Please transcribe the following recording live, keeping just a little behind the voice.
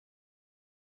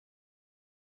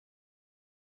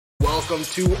welcome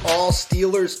to All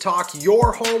Steelers Talk,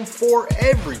 your home for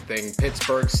everything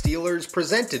Pittsburgh Steelers,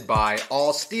 presented by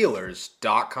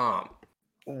allsteelers.com.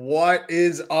 What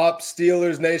is up,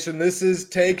 Steelers Nation? This is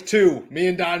take two. Me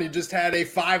and Donnie just had a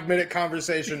 5-minute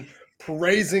conversation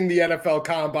praising the NFL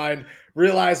Combine,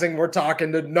 realizing we're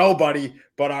talking to nobody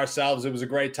but ourselves. It was a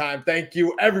great time. Thank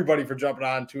you, everybody, for jumping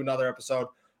on to another episode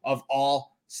of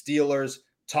All Steelers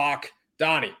Talk.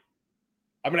 Donnie,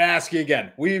 I'm going to ask you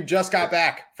again. We just got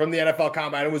back from the NFL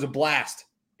Combine. It was a blast.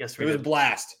 Yes, it was a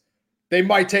blast. They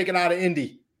might take it out of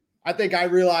Indy. I think I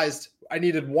realized I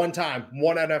needed one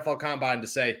NFL Combine to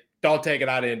say, don't take it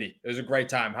out of Indy. It was a great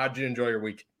time. How did you enjoy your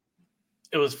week?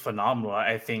 It was phenomenal,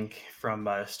 I think, from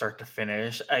start to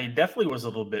finish. I definitely was a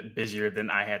little bit busier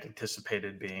than I had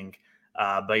anticipated being.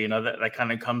 But, that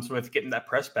kind of comes with getting that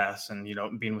press pass and,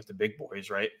 being with the big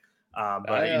boys, right?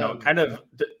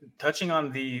 Touching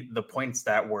on the points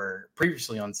that were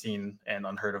previously unseen and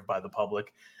unheard of by the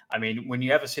public. I mean, when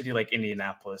you have a city like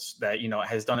Indianapolis that,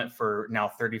 has done it for now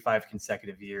 35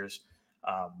 consecutive years,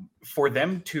 for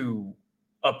them to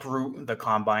uproot the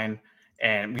combine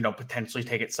and, potentially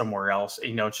take it somewhere else,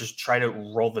 just try to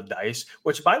roll the dice,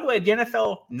 which, by the way, the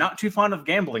NFL, not too fond of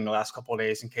gambling the last couple of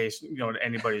days, in case,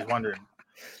 anybody's wondering.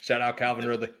 Shout out Calvin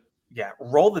Ridley. Yeah,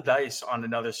 roll the dice on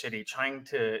another city, trying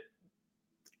to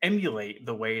emulate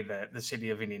the way that the city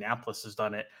of Indianapolis has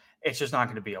done it. It's just not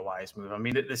going to be a wise move. I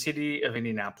mean, the city of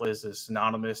Indianapolis is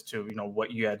synonymous to, what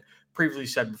you had previously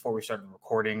said before we started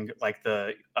recording, like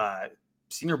the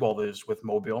Senior Bowl is with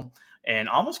Mobile, and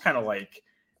almost kind of like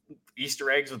Easter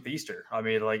eggs with Easter. I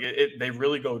mean, like they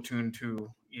really go tuned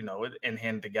to, in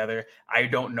hand together. I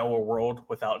don't know a world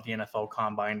without the NFL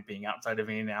Combine being outside of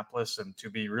Indianapolis. And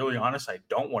to be really honest, I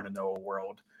don't want to know a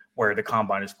world where the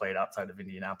Combine is played outside of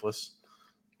Indianapolis.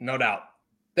 No doubt.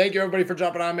 Thank you, everybody, for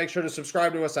jumping on. Make sure to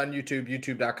subscribe to us on YouTube,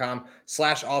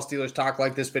 youtube.com/allsteelerstalk.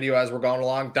 Like this video as we're going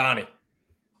along. Donnie,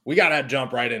 we got to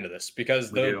jump right into this because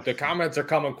the comments are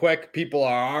coming quick. People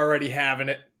are already having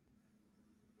it.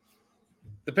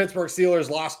 The Pittsburgh Steelers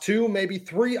lost 2, maybe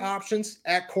 3 options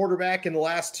at quarterback in the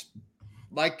last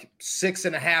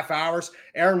 6.5 hours.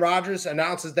 Aaron Rodgers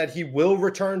announces that he will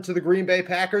return to the Green Bay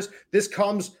Packers. This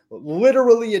comes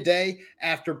literally a day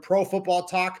after Pro Football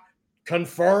Talk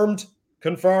confirmed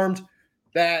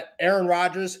that Aaron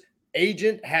Rodgers'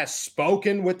 agent has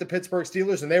spoken with the Pittsburgh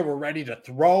Steelers, and they were ready to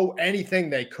throw anything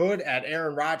they could at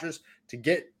Aaron Rodgers to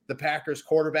get the Packers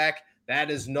quarterback. That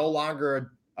is no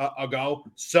longer a go.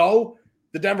 So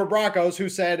the Denver Broncos, who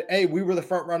said, hey, we were the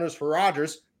front runners for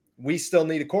Rodgers, we still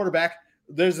need a quarterback.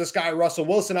 There's this guy, Russell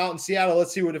Wilson, out in Seattle.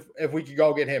 Let's see if we could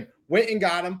go get him. Went and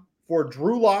got him for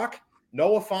Drew Lock,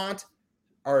 Noah Fant,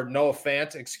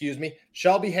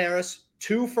 Shelby Harris,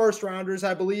 2 first-rounders,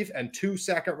 I believe, and 2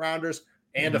 second-rounders,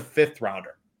 and a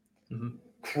 5th-rounder. Mm-hmm.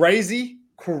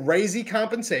 Crazy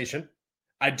compensation.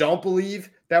 I don't believe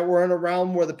that we're in a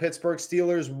realm where the Pittsburgh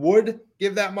Steelers would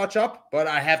give that much up, but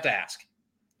I have to ask.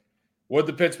 Would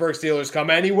the Pittsburgh Steelers come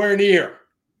anywhere near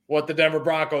what the Denver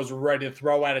Broncos were ready to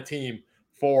throw at a team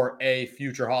for a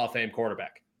future Hall of Fame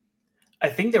quarterback? I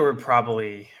think they were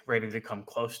probably ready to come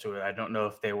close to it. I don't know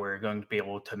if they were going to be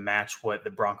able to match what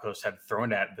the Broncos had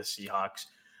thrown at the Seahawks.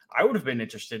 I would have been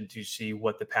interested to see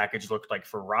what the package looked like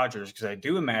for Rodgers, because I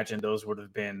do imagine those would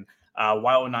have been,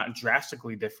 while not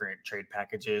drastically different trade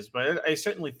packages, but I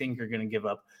certainly think you're going to give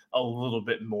up a little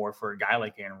bit more for a guy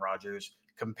like Aaron Rodgers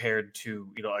compared to,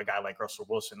 a guy like Russell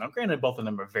Wilson. Now, granted, both of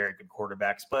them are very good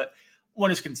quarterbacks, but one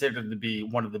is considered to be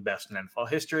one of the best in NFL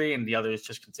history, and the other is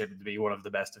just considered to be one of the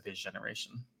best of his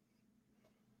generation.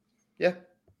 Yeah,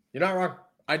 you're not wrong.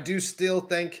 I do still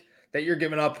think that you're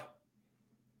giving up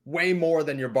way more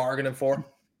than you're bargaining for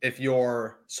if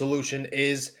your solution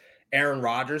is Aaron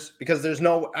Rodgers, because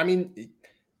I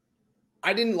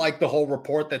didn't like the whole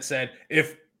report that said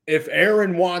if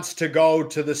Aaron wants to go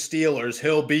to the Steelers,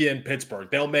 he'll be in Pittsburgh.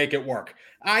 They'll make it work.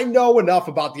 I know enough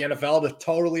about the NFL to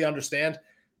totally understand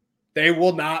they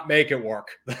will not make it work.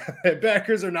 The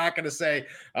Packers are not going to say,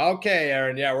 okay,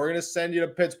 Aaron, yeah, we're going to send you to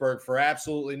Pittsburgh for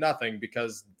absolutely nothing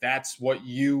because that's what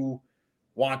you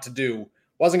want to do.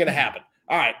 Wasn't going to happen.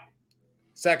 All right.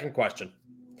 Second question.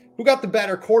 Who got the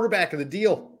better quarterback of the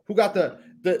deal? Who got the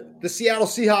Seattle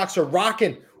Seahawks are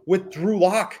rocking with Drew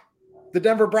Lock. The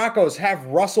Denver Broncos have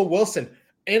Russell Wilson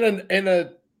in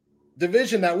a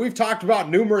division that we've talked about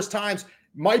numerous times,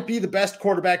 might be the best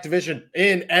quarterback division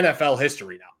in NFL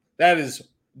history now. That is,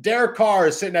 Derek Carr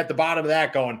is sitting at the bottom of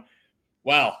that going,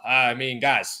 well,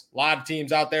 guys, a lot of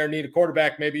teams out there need a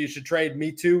quarterback. Maybe you should trade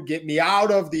me too, get me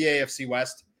out of the AFC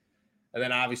West. And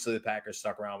then obviously the Packers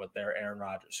stuck around with their Aaron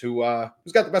Rodgers,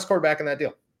 who's got the best quarterback in that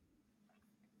deal.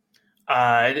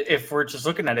 If we're just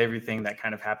looking at everything that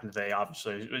kind of happened today,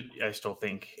 obviously, I still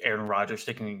think Aaron Rodgers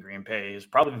sticking in Green Bay is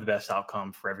probably the best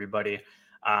outcome for everybody.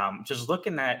 Just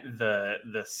looking at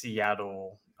the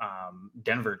Seattle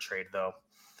Denver trade, though,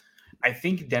 I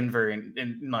think Denver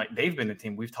and like they've been a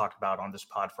team we've talked about on this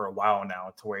pod for a while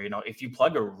now, to where if you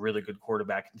plug a really good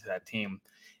quarterback into that team,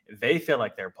 they feel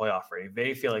like they're playoff ready.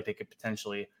 They feel like they could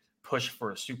potentially push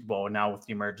for a Super Bowl now with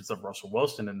the emergence of Russell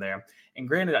Wilson in there. And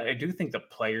granted, I do think the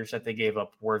players that they gave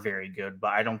up were very good, but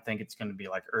I don't think it's going to be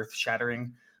like earth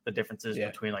shattering. The differences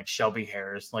between like Shelby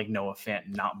Harris, like Noah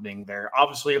Fant not being there,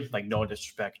 obviously, like no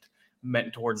disrespect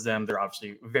meant towards them. They're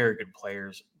obviously very good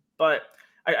players, but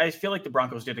I feel like the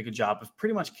Broncos did a good job of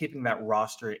pretty much keeping that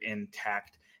roster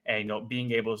intact and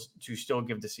being able to still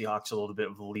give the Seahawks a little bit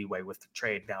of leeway with the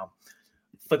trade. Now,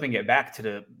 flipping it back to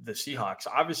the Seahawks,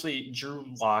 obviously Drew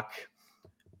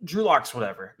Lock's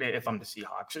whatever. If I'm the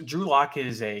Seahawks, Drew Lock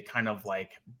is a kind of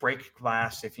like break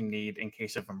glass if you need in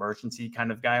case of emergency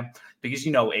kind of guy, because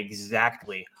you know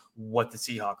exactly what the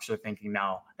Seahawks are thinking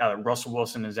now that Russell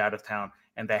Wilson is out of town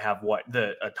and they have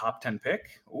a top 10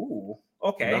 pick. Ooh.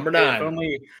 Okay. Number 9.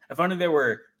 If only there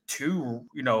were two,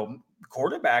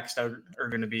 quarterbacks that are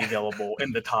going to be available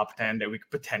in the top 10 that we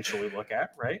could potentially look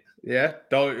at, right? Yeah.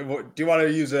 Do you want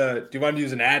to use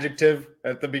an adjective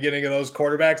at the beginning of those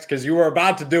quarterbacks? Because you were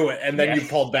about to do it and then you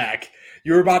pulled back.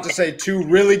 You were about to say 2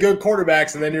 really good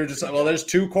quarterbacks, and then you're just like, well, there's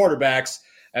 2 quarterbacks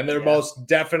and they're most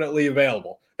definitely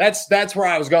available. That's where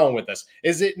I was going with this.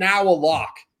 Is it now a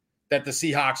lock that the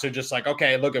Seahawks are just like,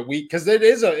 okay, look at because it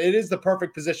is the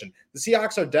perfect position. The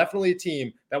Seahawks are definitely a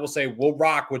team that will say we'll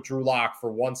rock with Drew Lock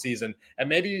for one season, and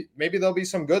maybe there'll be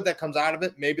some good that comes out of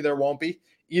it. Maybe there won't be.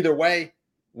 Either way,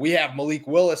 we have Malik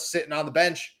Willis sitting on the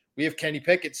bench. We have Kenny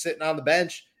Pickett sitting on the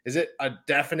bench. Is it a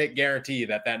definite guarantee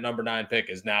that number 9 pick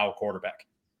is now a quarterback?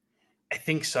 I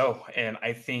think so, and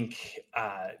I think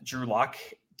Drew Lock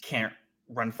can't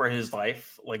run for his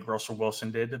life like Russell Wilson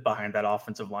did behind that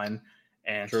offensive line.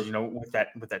 And with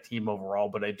that team overall,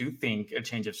 but I do think a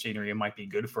change of scenery might be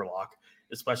good for Locke,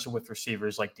 especially with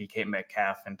receivers like DK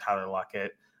Metcalf and Tyler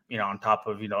Lockett, on top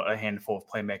of a handful of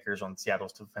playmakers on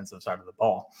Seattle's defensive side of the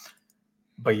ball.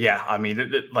 But yeah, I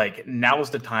mean, like now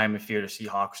is the time if you're the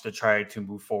Seahawks to try to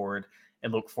move forward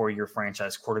and look for your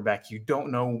franchise quarterback. You don't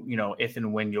know, if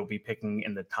and when you'll be picking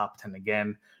in the top 10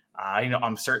 again.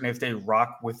 I'm certain if they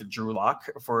rock with Drew Lock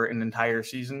for an entire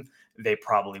season, they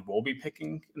probably will be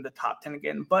picking in the top 10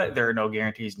 again, but there are no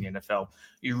guarantees in the NFL.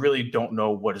 You really don't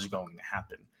know what is going to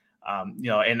happen.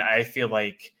 And I feel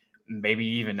like maybe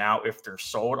even now, if they're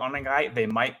sold on a guy, they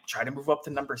might try to move up to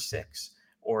number 6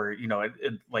 or,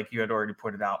 like you had already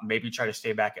pointed out, maybe try to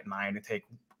stay back at 9 and take,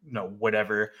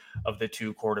 whatever of the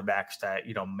 2 quarterbacks that,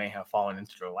 may have fallen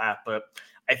into their lap. But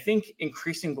I think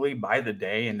increasingly by the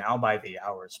day and now by the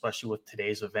hour, especially with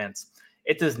today's events,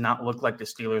 it does not look like the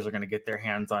Steelers are going to get their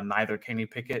hands on neither Kenny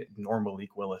Pickett nor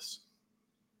Malik Willis.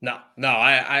 No,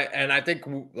 I think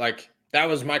like that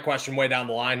was my question way down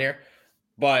the line here,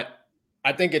 but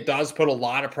I think it does put a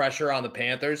lot of pressure on the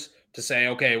Panthers to say,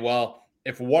 okay, well,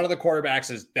 if one of the quarterbacks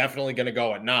is definitely going to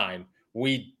go at 9,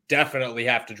 we definitely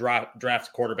have to draft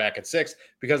a quarterback at 6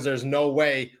 because there's no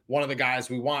way one of the guys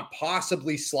we want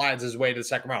possibly slides his way to the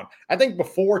second round. I think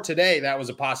before today, that was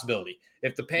a possibility.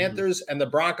 If the Panthers and the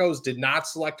Broncos did not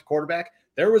select a quarterback,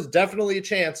 there was definitely a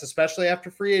chance, especially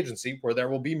after free agency, where there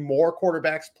will be more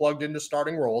quarterbacks plugged into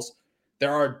starting roles.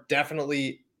 There are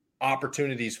definitely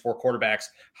opportunities for quarterbacks,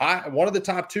 one of the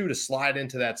top 2 to slide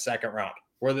into that second round.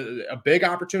 Were a big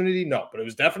opportunity? No, but it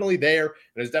was definitely there, and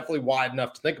it was definitely wide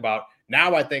enough to think about.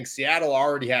 Now I think Seattle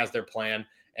already has their plan,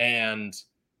 and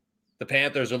the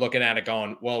Panthers are looking at it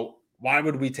going, well, why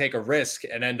would we take a risk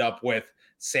and end up with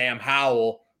Sam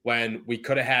Howell when we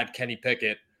could have had Kenny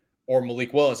Pickett or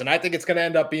Malik Willis? And I think it's going to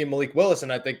end up being Malik Willis,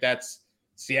 and I think that's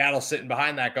Seattle sitting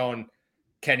behind that going,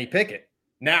 Kenny Pickett.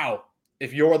 Now,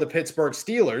 if you're the Pittsburgh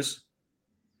Steelers,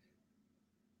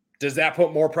 does that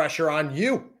put more pressure on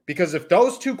you? Because if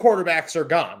those 2 quarterbacks are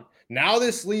gone, now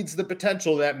this leads to the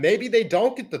potential that maybe they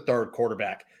don't get the 3rd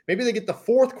quarterback. Maybe they get the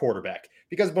 4th quarterback.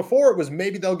 Because before it was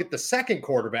maybe they'll get the 2nd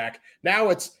quarterback. Now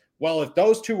it's, well, if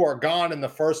those 2 are gone in the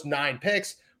first 9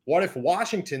 picks, what if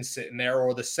Washington's sitting there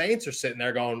or the Saints are sitting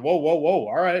there going, whoa.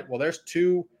 All right, well, there's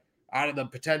 2 out of the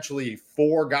potentially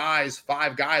 5 guys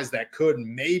that could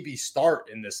maybe start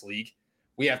in this league.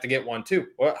 We have to get one too.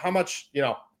 Well, how much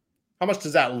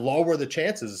does that lower the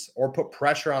chances or put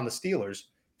pressure on the Steelers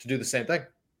to do the same thing?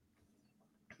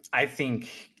 I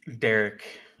think Derek,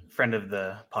 friend of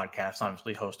the podcast,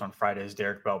 obviously host on Fridays,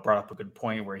 Derek Bell, brought up a good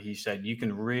point where he said you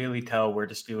can really tell where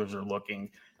the Steelers are looking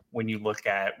when you look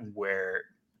at where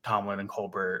Tomlin and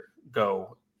Colbert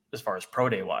go as far as pro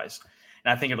day wise.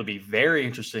 And I think it'll be very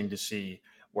interesting to see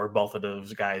where both of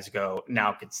those guys go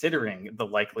now, considering the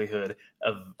likelihood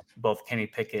of both Kenny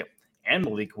Pickett and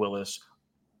Malik Willis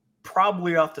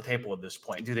probably off the table at this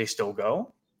point. Do they still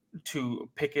go to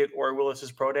Pickett or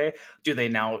Willis's pro day? Do they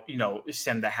now,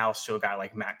 send the house to a guy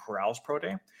like Matt Corral's pro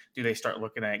day? Do they start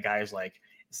looking at guys like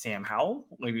Sam Howell,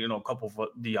 maybe, a couple of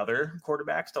the other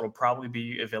quarterbacks that'll probably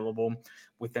be available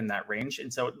within that range?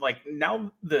 And so,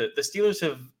 now the Steelers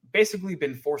have basically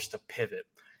been forced to pivot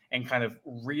and kind of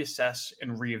reassess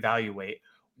and reevaluate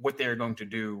what they're going to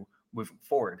do moving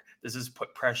forward. This has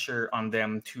put pressure on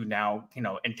them to now,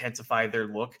 intensify their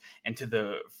look into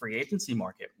the free agency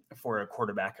market for a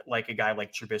quarterback, like a guy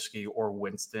like Trubisky or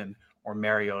Winston or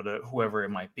Mariota, whoever it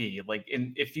might be.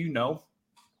 If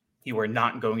you are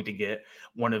not going to get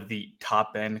one of the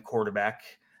top end quarterback,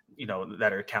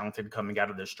 that are talented coming out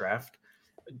of this draft,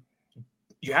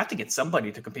 you have to get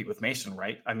somebody to compete with Mason,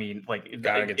 right? I mean,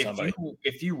 gotta get somebody.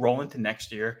 If you roll into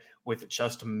next year with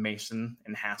just Mason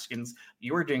and Haskins,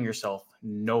 you are doing yourself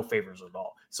no favors at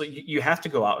all. So you have to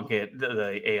go out and get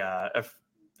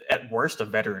at worst a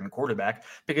veteran quarterback,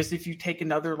 because if you take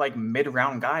another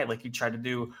mid-round guy like you tried to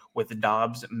do with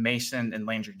Dobbs, Mason, and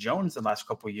Landry Jones the last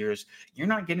couple of years, you're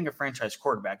not getting a franchise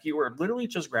quarterback. You are literally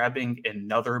just grabbing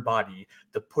another body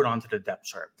to put onto the depth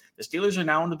chart. The Steelers are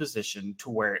now in the position to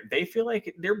where they feel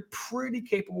like they're pretty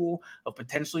capable of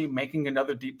potentially making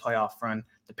another deep playoff run,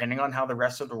 depending on how the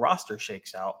rest of the roster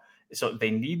shakes out. So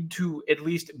they need to at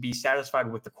least be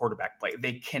satisfied with the quarterback play.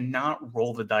 They cannot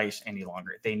roll the dice any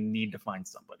longer. They need to find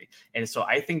somebody. And so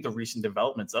I think the recent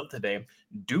developments of today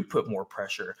do put more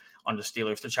pressure on the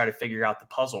Steelers to try to figure out the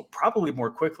puzzle probably more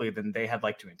quickly than they had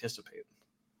liked to anticipate.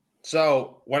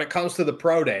 So when it comes to the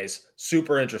pro days,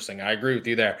 super interesting. I agree with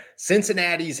you there.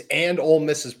 Cincinnati's and Ole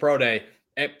Miss's pro day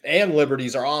and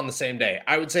Liberty's are on the same day.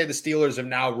 I would say the Steelers have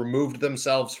now removed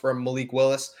themselves from Malik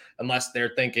Willis, unless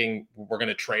they're thinking we're going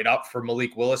to trade up for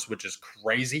Malik Willis, which is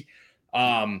crazy.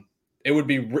 It'll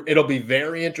be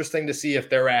very interesting to see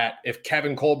if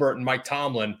Kevin Colbert and Mike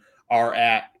Tomlin are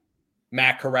at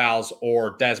Matt Corral's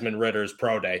or Desmond Ritter's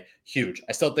pro day. Huge.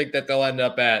 I still think that they'll end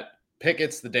up at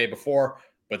Pickett's the day before,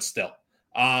 but still.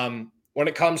 When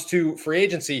it comes to free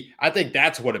agency, I think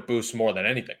that's what it boosts more than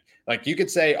anything. You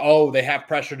could say, they have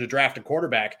pressure to draft a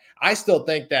quarterback. I still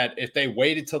think that if they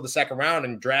waited till the second round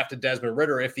and drafted Desmond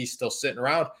Ridder, if he's still sitting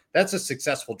around, that's a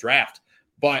successful draft.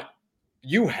 But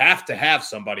you have to have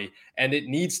somebody, and it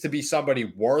needs to be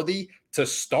somebody worthy to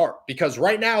start, because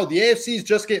right now the AFC is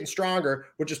just getting stronger,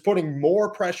 which is putting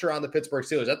more pressure on the Pittsburgh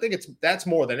Steelers. I think that's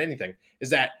more than anything, is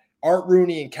that Art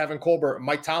Rooney and Kevin Colbert and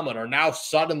Mike Tomlin are now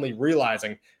suddenly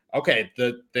realizing, okay,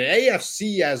 the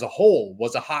AFC as a whole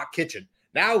was a hot kitchen.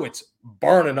 Now it's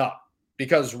burning up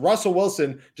because Russell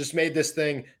Wilson just made this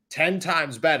thing 10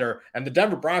 times better, and the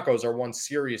Denver Broncos are one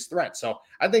serious threat. So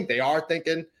I think they are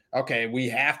thinking, okay, we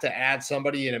have to add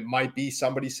somebody, and it might be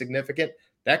somebody significant.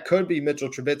 That could be Mitchell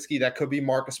Trubisky. That could be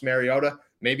Marcus Mariota.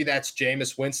 Maybe that's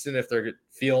Jameis Winston if they're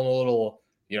feeling a little,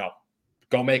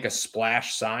 go make a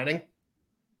splash signing.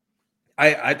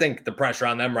 I think the pressure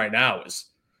on them right now is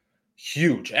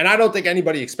huge, and I don't think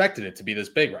anybody expected it to be this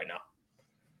big right now.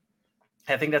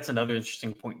 I think that's another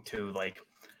interesting point too.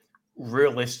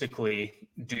 Realistically,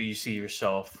 do you see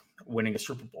yourself winning a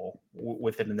Super Bowl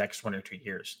within the next 1 or 2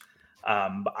 years?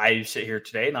 I sit here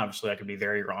today, and obviously I could be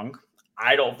very wrong.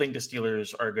 I don't think the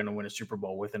Steelers are going to win a Super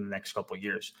Bowl within the next couple of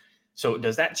years. So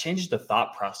does that change the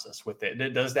thought process with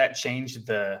it? Does that change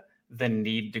the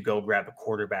need to go grab a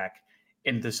quarterback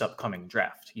in this upcoming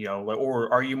draft?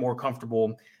 Or are you more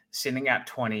comfortable sitting at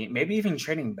 20, maybe even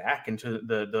trading back into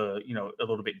the a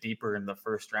little bit deeper in the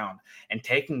first round and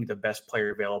taking the best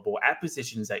player available at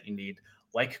positions that you need,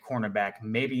 like cornerback,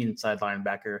 maybe inside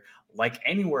linebacker, like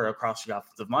anywhere across the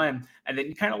offensive line, and then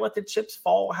you kind of let the chips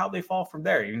fall how they fall from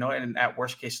there, and at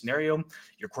worst case scenario,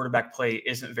 your quarterback play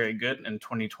isn't very good in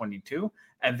 2022,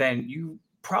 and then you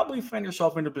probably find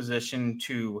yourself in a position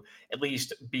to at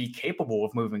least be capable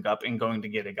of moving up and going to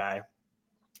get a guy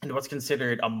and what's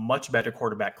considered a much better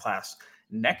quarterback class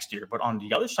next year. But on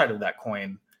the other side of that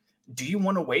coin, do you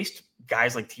want to waste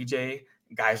guys like TJ,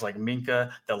 guys like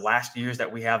Minka, the last years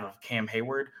that we have of Cam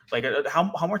Hayward?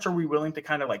 How much are we willing to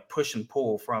kind of push and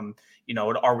pull from,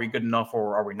 are we good enough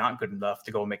or are we not good enough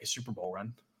to go make a Super Bowl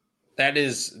run?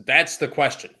 That's the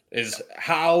question, is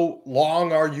how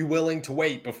long are you willing to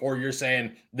wait before you're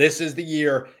saying this is the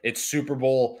year, it's Super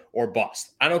Bowl or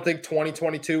bust? I don't think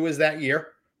 2022 is that year.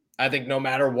 I think no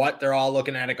matter what, they're all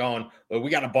looking at it going, well, we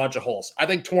got a bunch of holes. I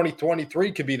think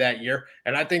 2023 could be that year,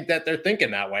 and I think that they're thinking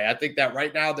that way. I think that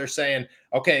right now they're saying,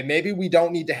 okay, maybe we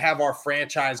don't need to have our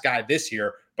franchise guy this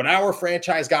year. But our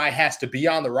franchise guy has to be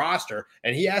on the roster,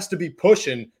 and he has to be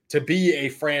pushing to be a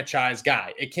franchise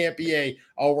guy. It can't be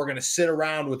we're going to sit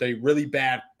around with a really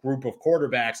bad group of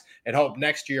quarterbacks and hope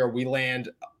next year we land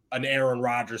an Aaron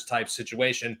Rodgers type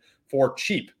situation for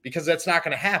cheap, because that's not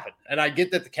going to happen. And I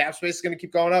get that the cap space is going to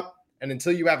keep going up. And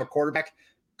until you have a quarterback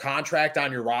contract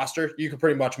on your roster, you can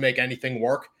pretty much make anything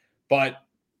work. But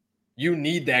you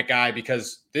need that guy,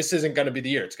 because this isn't going to be the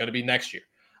year. It's going to be next year.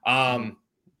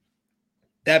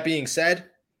 That being said,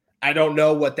 I don't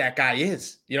know what that guy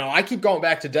is. I keep going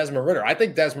back to Desmond Ridder. I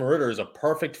think Desmond Ridder is a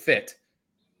perfect fit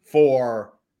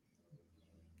for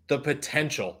the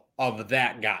potential of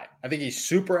that guy. I think he's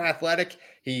super athletic.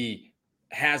 He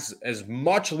has as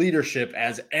much leadership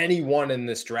as anyone in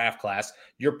this draft class.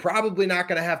 You're probably not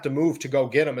going to have to move to go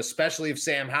get him, especially if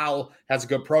Sam Howell has a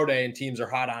good pro day and teams are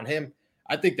hot on him.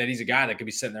 I think that he's a guy that could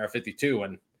be sitting there at 52.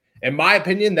 And in my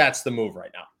opinion, that's the move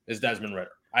right now, is Desmond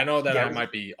Ridder. I know that I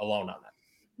might be alone on that.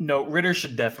 No, Ridder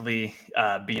should definitely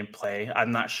be in play.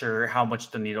 I'm not sure how much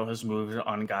the needle has moved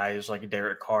on guys like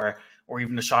Derek Carr or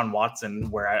even Deshaun Watson,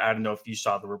 where I don't know if you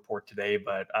saw the report today,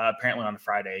 but apparently on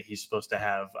Friday, he's supposed to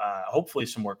have hopefully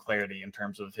some more clarity in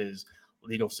terms of his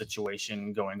legal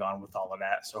situation going on with all of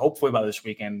that. So hopefully by this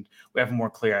weekend, we have a more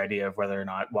clear idea of whether or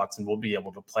not Watson will be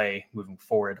able to play moving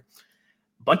forward.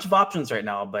 Bunch of options right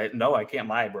now, but no, I can't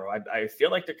lie, bro. I feel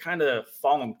like they're kind of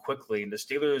falling quickly, and the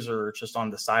Steelers are just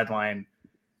on the sideline,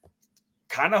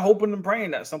 kind of hoping and praying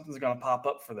that something's going to pop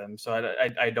up for them. So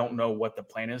I don't know what the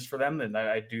plan is for them, and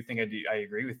I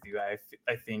agree with you.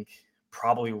 I think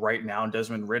probably right now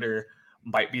Desmond Ridder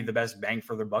might be the best bang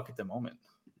for their buck at the moment.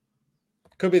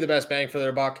 Could be the best bang for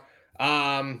their buck.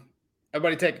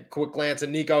 Everybody take a quick glance at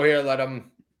Nico here.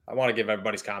 I want to give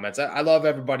everybody's comments. I love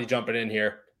everybody jumping in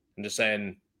here and just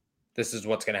saying this is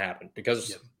what's going to happen,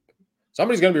 because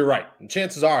somebody's going to be right. And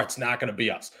chances are it's not going to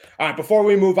be us. All right, before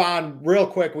we move on, real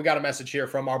quick, we got a message here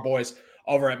from our boys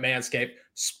over at Manscaped.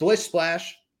 Splish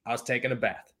splash, I was taking a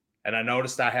bath, and I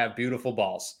noticed I have beautiful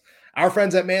balls. Our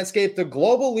friends at Manscaped, the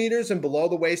global leaders in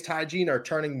below-the-waist hygiene, are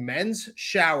turning men's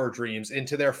shower dreams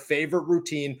into their favorite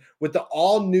routine with the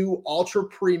all-new Ultra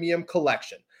Premium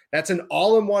Collection. That's an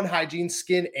all-in-one hygiene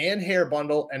skin and hair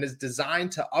bundle and is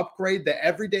designed to upgrade the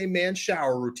everyday man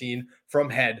shower routine from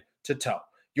head to toe.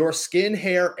 Your skin,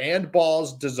 hair, and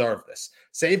balls deserve this.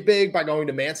 Save big by going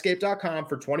to manscaped.com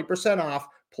for 20% off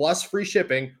plus free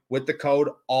shipping with the code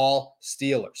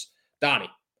ALLSteelers.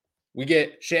 Donnie, we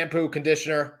get shampoo,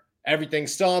 conditioner,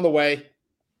 everything's still on the way.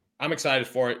 I'm excited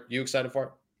for it. You excited for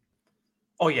it?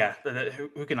 Oh, yeah.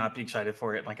 Who cannot be excited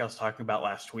for it? Like I was talking about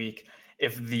last week,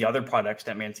 if the other products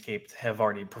that Manscaped have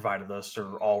already provided us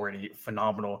are already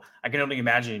phenomenal, I can only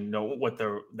imagine, what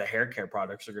the hair care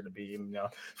products are going to be.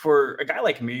 For a guy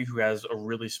like me who has a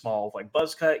really small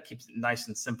buzz cut, keeps it nice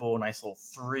and simple, nice little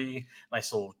 3,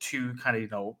 nice little 2,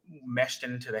 kind of meshed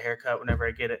into the haircut whenever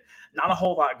I get it. Not a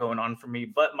whole lot going on for me,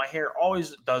 but my hair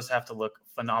always does have to look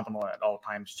phenomenal at all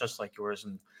times, just like yours,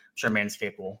 and I'm sure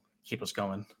Manscaped will keep us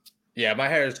going. Yeah, my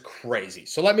hair is crazy.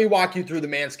 So let me walk you through the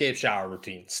Manscaped shower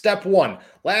routine. Step 1,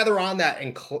 lather on that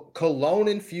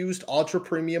cologne-infused ultra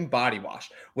premium body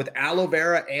wash with aloe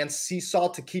vera and sea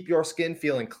salt to keep your skin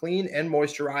feeling clean and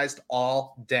moisturized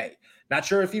all day. Not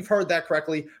sure if you've heard that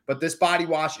correctly, but this body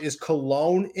wash is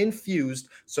cologne-infused,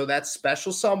 so that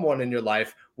special someone in your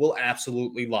life will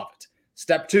absolutely love it.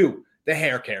 Step 2, the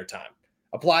hair care time.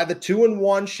 Apply the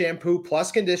 2-in-1 shampoo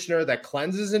plus conditioner that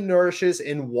cleanses and nourishes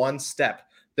in one step.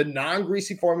 The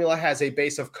non-greasy formula has a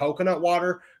base of coconut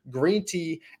water, green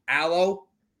tea, aloe,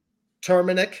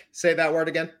 turmeric. Say that word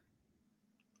again.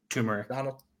 Turmeric.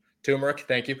 Donald. Turmeric,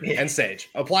 thank you. Yeah. And sage.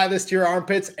 Apply this to your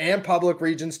armpits and public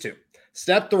regions too.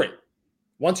 Step 3.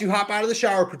 Once you hop out of the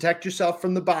shower, protect yourself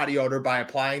from the body odor by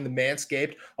applying the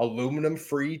Manscaped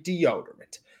aluminum-free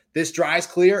deodorant. This dries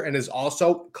clear and is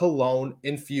also cologne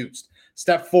infused.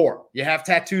 Step 4. You have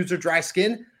tattoos or dry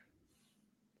skin?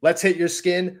 Let's hit your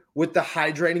skin with the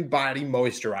hydrating body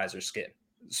moisturizer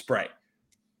spray.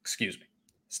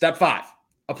 Step 5,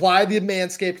 apply the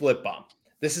Manscaped lip balm.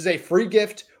 This is a free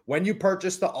gift when you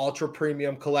purchase the Ultra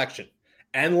Premium Collection.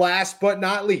 And last but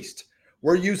not least,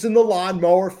 we're using the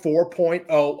Lawnmower 4.0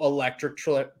 electric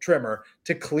trimmer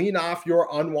to clean off your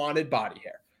unwanted body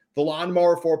hair. The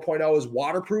Lawnmower 4.0 is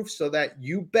waterproof, so that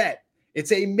you bet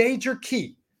it's a major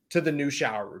key to the new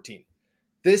shower routine.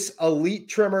 This elite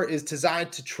trimmer is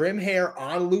designed to trim hair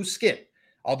on loose skin.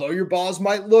 Although your balls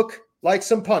might look like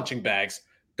some punching bags,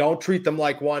 don't treat them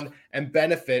like one and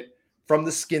benefit from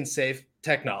the skin-safe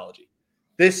technology.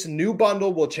 This new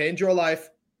bundle will change your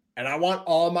life, and I want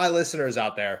all my listeners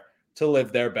out there to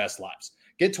live their best lives.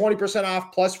 Get 20%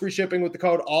 off plus free shipping with the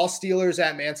code ALLSTEELERS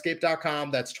at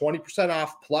manscaped.com. That's 20%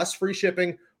 off plus free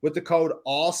shipping with the code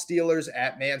ALLSTEELERS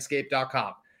at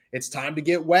manscaped.com. It's time to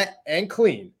get wet and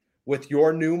clean with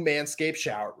your new Manscaped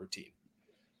shower routine.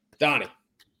 Donnie,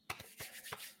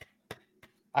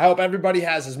 I hope everybody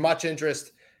has as much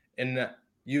interest in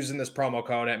using this promo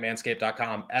code at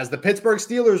manscaped.com as the Pittsburgh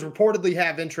Steelers reportedly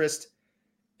have interest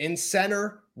in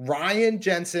center Ryan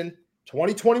Jensen,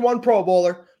 2021 Pro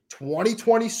Bowler,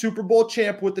 2020 Super Bowl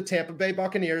champ with the Tampa Bay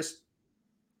Buccaneers.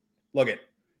 Look it,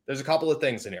 there's a couple of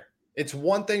things in here. It's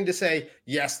one thing to say,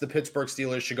 yes, the Pittsburgh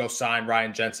Steelers should go sign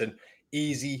Ryan Jensen.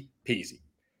 Easy peasy.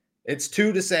 It's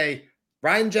two to say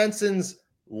Ryan Jensen's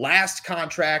last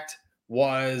contract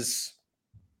was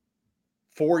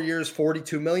 4 years,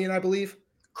 $42 million, I believe.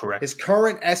 Correct. His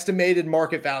current estimated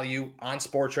market value on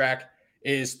SportTrack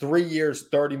is 3 years,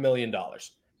 $30 million.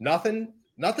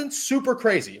 Nothing super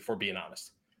crazy, if we're being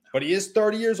honest. But he is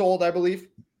 30 years old, I believe.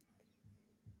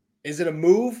 Is it a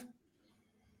move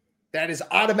that is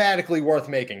automatically worth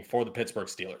making for the Pittsburgh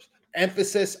Steelers?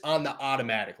 Emphasis on the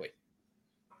automatically.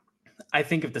 I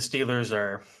think if the Steelers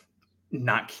are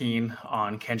not keen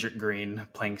on Kendrick Green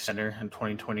playing center in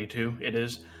 2022, it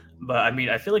is. But I mean,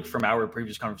 I feel like from our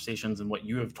previous conversations and what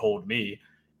you have told me,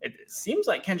 it seems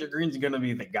like Kendrick Green's going to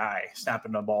be the guy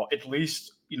snapping the ball, at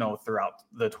least, throughout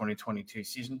the 2022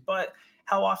 season. But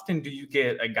how often do you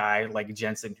get a guy like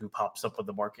Jensen who pops up with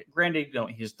the market? Granted,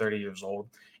 he's 30 years old,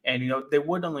 and, they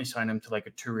would only sign him to like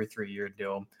a 2 or 3 year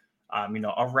deal,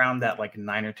 around that like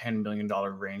 $9 or $10 million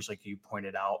range, like you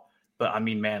pointed out. But I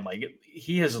mean, man, like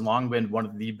he has long been one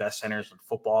of the best centers in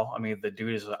football. I mean, the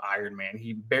dude is an Iron Man.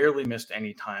 He barely missed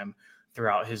any time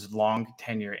throughout his long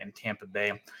tenure in Tampa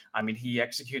Bay. I mean, he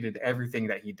executed everything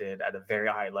that he did at a very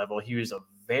high level. He was a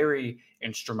very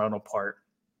instrumental part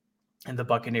in the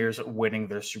Buccaneers winning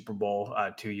their Super Bowl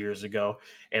 2 years ago.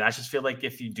 And I just feel like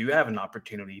if you do have an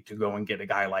opportunity to go and get a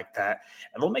guy like that,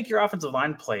 it'll make your offensive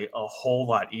line play a whole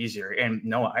lot easier. And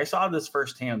Noah, I saw this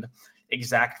firsthand,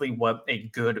 exactly what a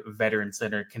good veteran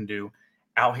center can do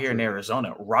out here in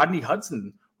Arizona. Rodney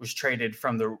Hudson was traded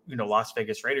from the Las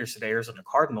Vegas Raiders to the Arizona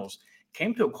Cardinals,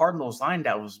 came to a Cardinals line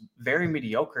that was very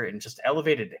mediocre and just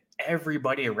elevated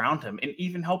everybody around him and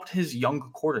even helped his young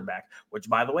quarterback, which,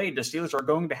 by the way, the Steelers are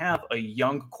going to have a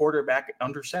young quarterback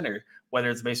under center, whether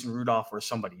it's Mason Rudolph or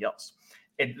somebody else.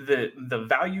 The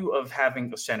value of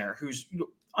having a center who's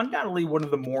undoubtedly one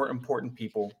of the more important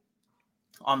people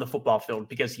on the football field,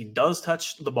 because he does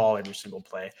touch the ball every single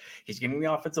play. He's getting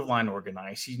the offensive line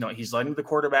organized. He's letting the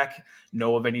quarterback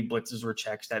know of any blitzes or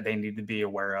checks that they need to be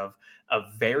aware of.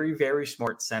 A very, very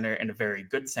smart center and a very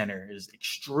good center is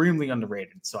extremely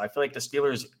underrated. So I feel like the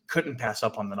Steelers couldn't pass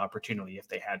up on that opportunity if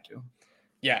they had to.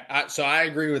 Yeah, so I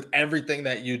agree with everything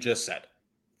that you just said.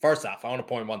 First off, I want to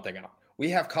point one thing out. We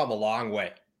have come a long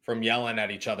way from yelling at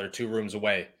each other 2 rooms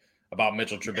away about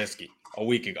Mitchell Trubisky a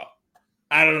week ago.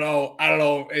 I don't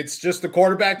know. It's just the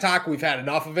quarterback talk. We've had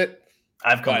enough of it.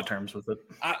 I've come to terms with it.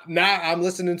 Now I'm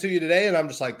listening to you today, and I'm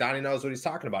just like, Donnie knows what he's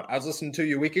talking about. I was listening to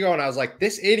you a week ago, and I was like,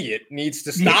 this idiot needs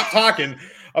to stop talking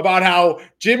about how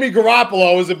Jimmy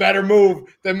Garoppolo is a better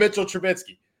move than Mitchell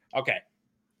Trubisky. Okay,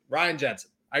 Ryan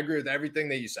Jensen. I agree with everything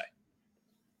that you say.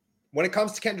 When it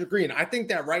comes to Kendrick Green, I think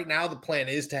that right now the plan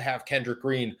is to have Kendrick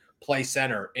Green play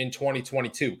center in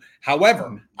 2022.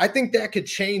 However, I think that could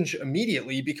change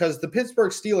immediately because the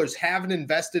Pittsburgh Steelers haven't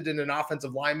invested in an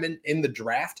offensive lineman in the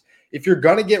draft. If you're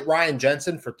going to get Ryan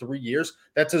Jensen for 3 years,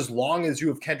 that's as long as you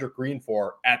have Kendrick Green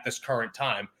for at this current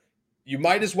time. You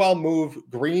might as well move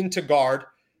Green to guard,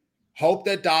 hope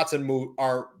that Dotson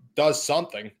does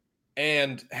something,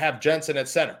 and have Jensen at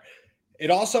center.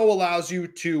 It also allows you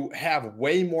to have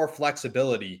way more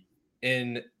flexibility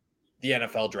in the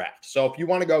NFL draft. So if you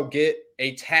want to go get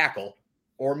a tackle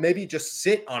or maybe just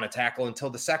sit on a tackle until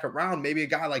the second round, maybe a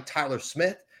guy like Tyler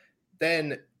Smith,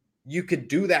 then you could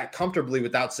do that comfortably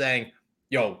without saying,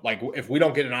 like if we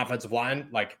don't get an offensive line,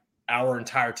 like our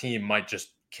entire team might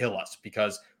just kill us,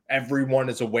 because everyone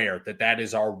is aware that that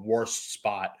is our worst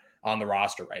spot on the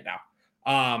roster right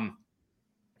now.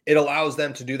 It allows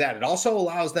them to do that. It also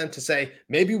allows them to say,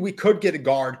 maybe we could get a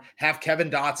guard, have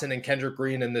Kevin Dotson and Kendrick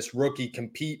Green and this rookie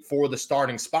compete for the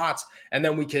starting spots, and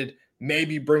then we could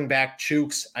maybe bring back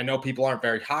Chooks. I know people aren't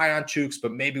very high on Chooks,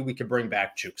 but maybe we could bring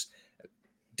back Chooks.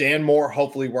 Dan Moore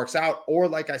hopefully works out. Or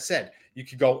like I said, you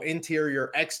could go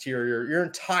interior, exterior. Your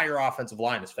entire offensive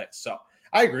line is fixed. So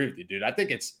I agree with you, dude. I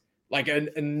think it's like a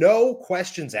no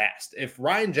questions asked. If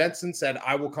Ryan Jensen said,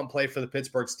 I will come play for the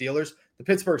Pittsburgh Steelers, the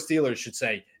Pittsburgh Steelers should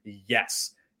say,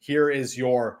 yes, here is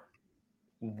your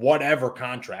whatever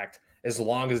contract, as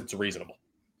long as it's reasonable.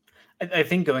 I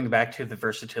think going back to the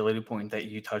versatility point that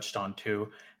you touched on too,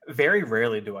 very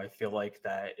rarely do I feel like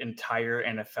that entire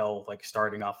NFL, like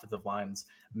starting offensive lines,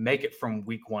 make it from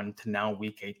week 1 to now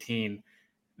week 18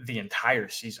 the entire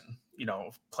season,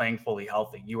 playing fully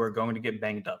healthy. You are going to get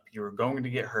banged up. You are going to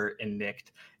get hurt and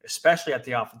nicked, especially at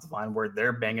the offensive line where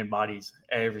they're banging bodies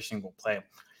every single play.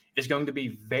 It's going to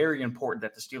be very important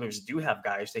that the Steelers do have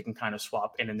guys they can kind of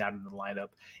swap in and out of the lineup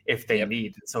if they Yep.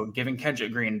 need. So giving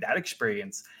Kendrick Green that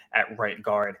experience at right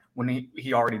guard when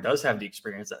he already does have the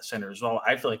experience at center as well,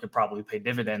 I feel like could probably pay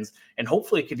dividends, and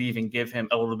hopefully could even give him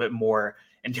a little bit more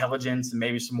intelligence and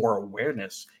maybe some more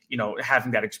awareness,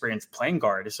 having that experience playing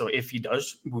guard. So if he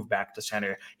does move back to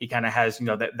center, he kind of has,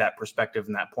 that perspective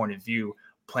and that point of view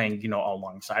playing,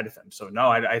 alongside of him. So no,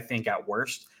 I think at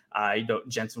worst,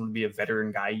 Jensen would be a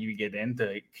veteran guy you get in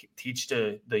to teach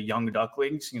the young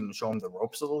ducklings, show them the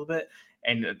ropes a little bit.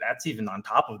 And that's even on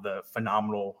top of the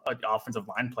phenomenal offensive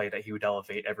line play that he would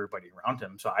elevate everybody around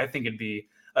him. So I think it'd be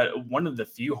one of the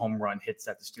few home run hits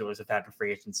that the Steelers have had in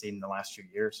free agency in the last few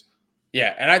years.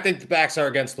 Yeah, and I think the backs are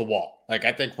against the wall. Like,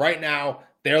 I think right now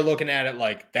they're looking at it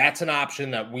like that's an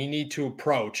option that we need to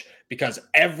approach because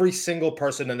every single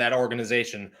person in that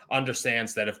organization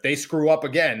understands that if they screw up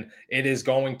again, it is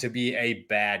going to be a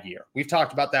bad year. We've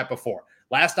talked about that before.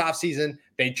 Last offseason,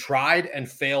 they tried and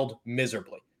failed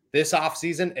miserably. This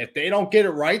offseason, if they don't get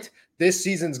it right, this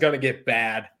season's going to get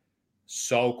bad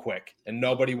so quick, and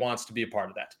nobody wants to be a part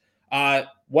of that.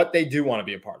 What they do want to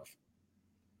be a part of,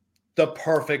 the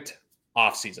perfect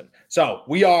offseason. So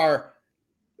we are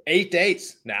 8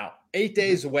 days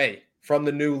away from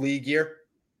the new league year.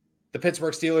 The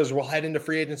Pittsburgh Steelers will head into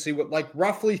free agency with like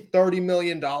roughly $30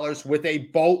 million with a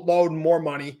boatload more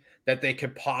money that they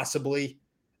could possibly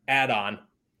add on.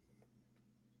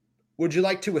 Would you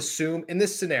like to assume, in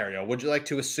this scenario,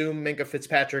 Minkah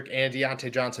Fitzpatrick and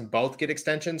Deontay Johnson both get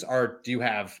extensions, or do you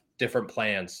have different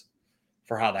plans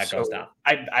for how that goes down?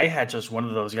 I had just one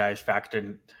of those guys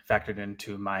factored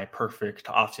into my perfect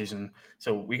offseason.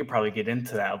 So we could probably get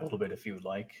into that a little bit if you would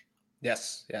like.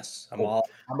 Yes. Cool.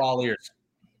 I'm all ears.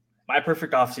 My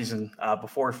perfect offseason,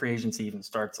 before free agency even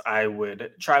starts, I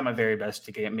would try my very best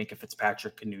to get Minkah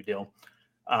Fitzpatrick a new deal.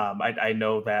 I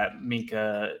know that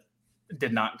Minkah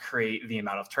did not create the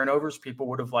amount of turnovers people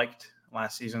would have liked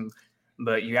last season,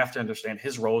 but you have to understand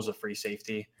his role as a free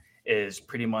safety is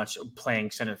pretty much playing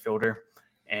center fielder.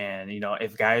 And,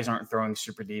 if guys aren't throwing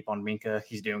super deep on Minkah,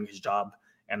 he's doing his job.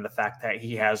 And the fact that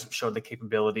he has showed the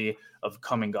capability of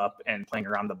coming up and playing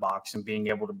around the box and being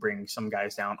able to bring some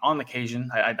guys down on occasion.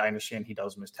 I understand he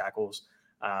does miss tackles,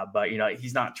 but,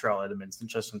 he's not Terrell Edmonds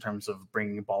just in terms of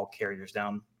bringing ball carriers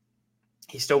down.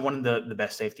 He's still one of the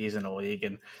best safeties in the league,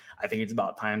 and I think it's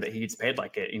about time that he gets paid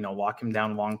like it. Lock him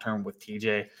down long term with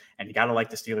TJ, and you got to like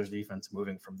the Steelers defense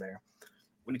moving from there.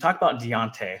 When you talk about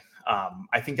Deontay,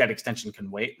 I think that extension can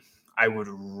wait. I would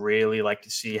really like to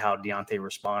see how Deontay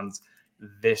responds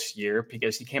this year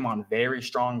because he came on very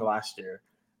strong last year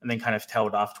and then kind of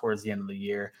tailed off towards the end of the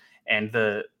year. And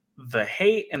the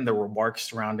hate and the remarks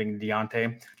surrounding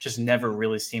Deontay just never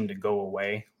really seem to go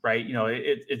away, right?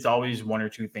 It's always one or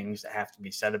two things that have to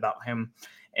be said about him.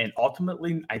 And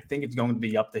ultimately, I think it's going to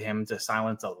be up to him to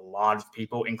silence a lot of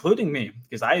people, including me,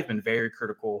 because I have been very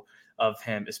critical of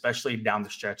him, especially down the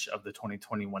stretch of the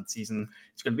 2021 season.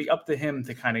 It's going to be up to him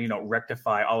to kind of,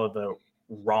 rectify all of the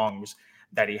wrongs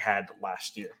that he had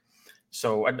last year.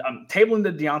 So I'm tabling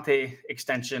the Deontay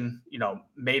extension,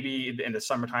 maybe in the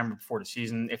summertime before the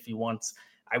season if he wants.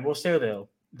 I will say, though,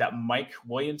 that Mike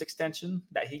Williams extension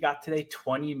that he got today,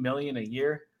 $20 million a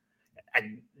year,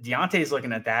 and Deontay's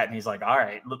looking at that and he's like, all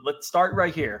right, let's start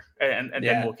right here. And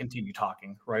then we'll continue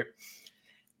talking, right?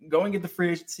 Going into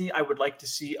free agency, I would like to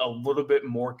see a little bit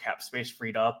more cap space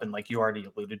freed up. And like you already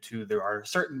alluded to, there are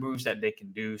certain moves that they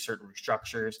can do, certain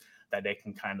restructures that they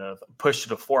can kind of push to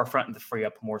the forefront and to free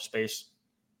up more space.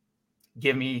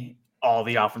 Give me all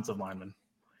the offensive linemen.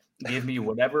 Give me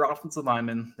whatever offensive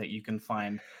lineman that you can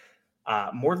find.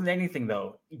 More than anything,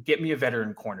 though, get me a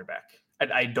veteran cornerback.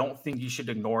 I don't think you should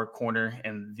ignore corner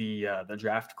in the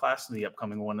draft class, the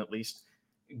upcoming one at least.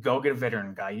 Go get a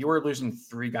veteran guy. You are losing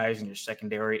 3 guys in your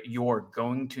secondary. You are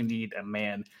going to need a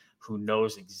man who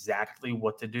knows exactly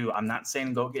what to do. I'm not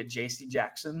saying go get J.C.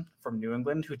 Jackson from New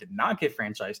England, who did not get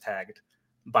franchise tagged,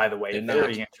 by the way.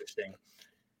 Very interesting.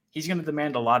 He's going to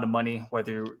demand a lot of money,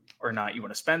 whether or not you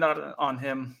want to spend on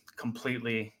him.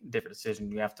 Completely different decision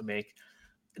you have to make.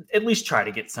 At least try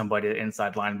to get somebody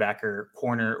inside linebacker,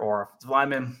 corner, or offensive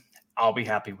lineman. I'll be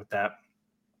happy with that.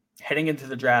 Heading into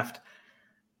the draft,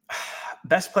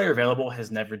 best player available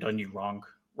has never done you wrong,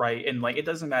 right? And like, it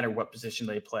doesn't matter what position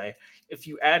they play. If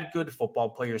you add good football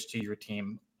players to your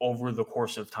team over the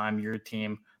course of time, your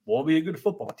team will be a good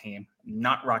football team.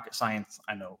 Not rocket science.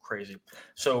 I know, crazy.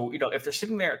 So, if they're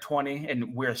sitting there at 20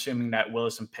 and we're assuming that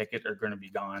Willis and Pickett are going to be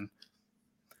gone,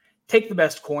 take the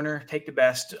best corner, take the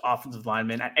best offensive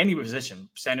lineman at any position,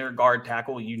 center, guard,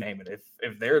 tackle, you name it.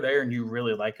 If they're there and you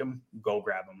really like them, go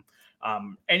grab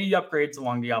them. Any upgrades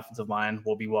along the offensive line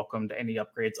will be welcomed. Any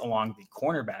upgrades along the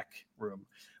cornerback room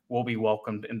will be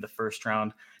welcomed in the first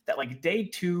round. That like day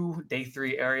 2, day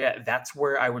 3 area, that's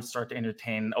where I would start to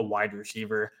entertain a wide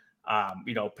receiver,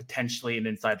 potentially an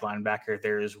inside linebacker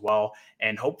there as well.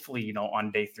 And hopefully,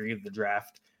 on day 3 of the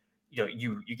draft,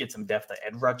 you get some depth at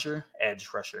edge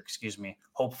rusher, excuse me.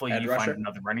 Hopefully you find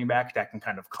another running back that can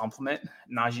kind of complement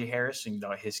Najee Harris and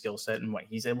his skill set and what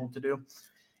he's able to do.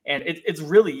 And it's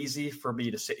really easy for me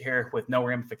to sit here with no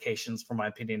ramifications for my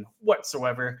opinion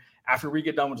whatsoever. After we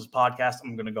get done with this podcast,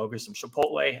 I'm going to go get some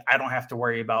Chipotle. I don't have to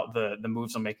worry about the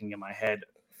moves I'm making in my head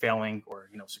failing or,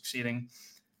 succeeding.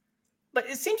 But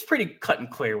it seems pretty cut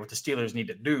and clear what the Steelers need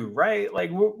to do, right?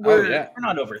 Like we're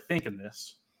not overthinking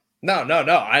this. No.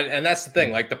 And that's the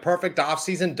thing. Like the perfect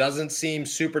offseason doesn't seem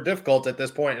super difficult at this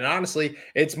point. And honestly,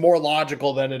 it's more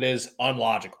logical than it is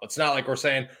unlogical. It's not like we're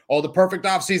saying, the perfect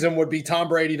offseason would be Tom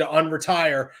Brady to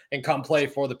unretire and come play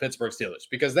for the Pittsburgh Steelers,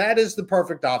 because that is the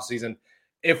perfect offseason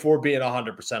if we're being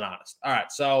 100% honest. All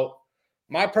right. So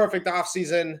my perfect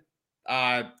offseason,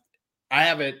 I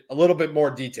have it a little bit more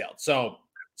detailed. So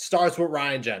starts with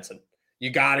Ryan Jensen. You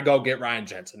got to go get Ryan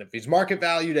Jensen. If he's market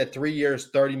valued at 3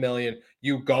 years, $30 million,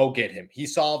 you go get him. He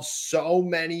solves so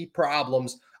many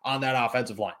problems on that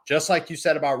offensive line. Just like you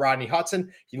said about Rodney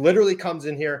Hudson, he literally comes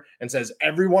in here and says,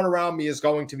 everyone around me is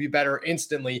going to be better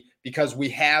instantly because we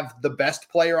have the best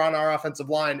player on our offensive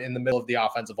line in the middle of the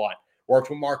offensive line.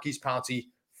 Worked with Marquise Pouncey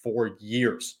for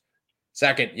years.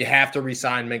 Second, you have to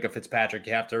re-sign Minkah Fitzpatrick.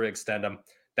 You have to extend him.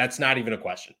 That's not even a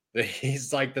question.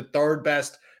 He's like the third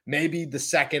best, maybe the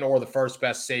second or the first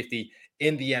best safety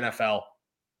in the NFL.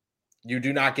 You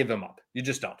do not give him up. You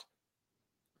just don't.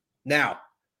 Now,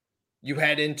 you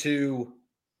head into,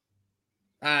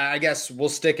 I guess we'll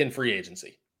stick in free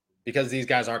agency because these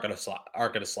guys aren't going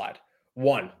to slide.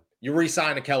 One, you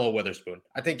re-sign Ahkello Witherspoon.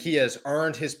 I think he has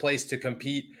earned his place to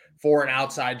compete for an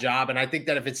outside job. And I think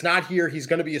that if it's not here, he's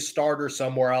going to be a starter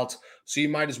somewhere else. So you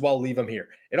might as well leave him here.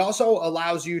 It also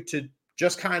allows you to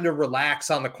just kind of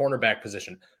relax on the cornerback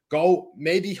position. Go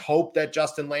maybe hope that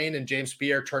Justin Lane and James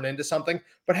Pierre turn into something,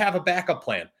 but have a backup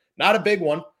plan. Not a big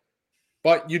one,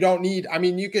 but you don't need,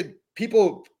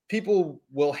 people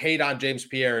will hate on James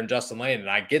Pierre and Justin Lane, and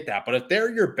I get that. But if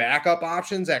they're your backup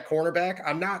options at cornerback,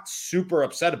 I'm not super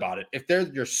upset about it. If they're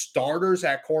your starters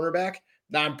at cornerback,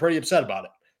 then I'm pretty upset about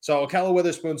it. So Ahkello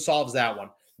Witherspoon solves that one.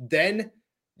 Then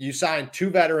you sign 2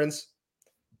 veterans.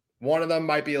 One of them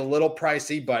might be a little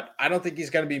pricey, but I don't think he's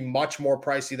going to be much more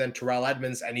pricey than Terrell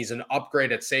Edmunds, and he's an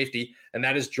upgrade at safety, and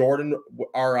that is Jordan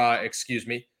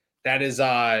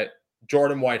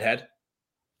Whitehead.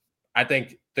 I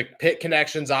think the Pitt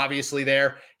connection's obviously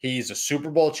there. He's a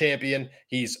Super Bowl champion.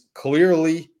 He's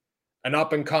clearly an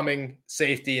up-and-coming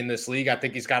safety in this league. I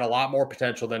think he's got a lot more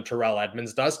potential than Terrell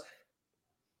Edmunds does.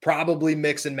 Probably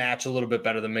mix and match a little bit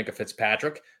better than Minkah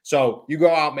Fitzpatrick. So you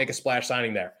go out, make a splash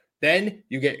signing there. Then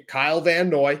you get Kyle Van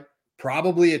Noy,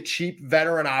 probably a cheap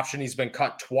veteran option. He's been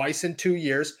cut twice in 2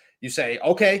 years. You say,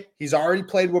 okay, he's already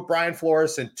played with Brian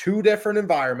Flores in 2 different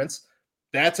environments.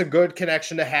 That's a good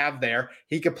connection to have there.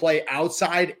 He could play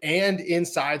outside and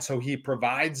inside, so he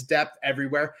provides depth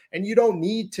everywhere. And you don't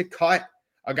need to cut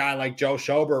a guy like Joe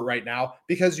Schobert right now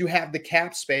because you have the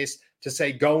cap space to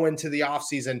say go into the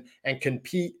offseason and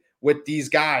compete with these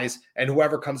guys, and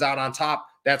whoever comes out on top,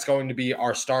 that's going to be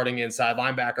our starting inside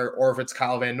linebacker, or if it's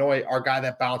Kyle Van Noy, our guy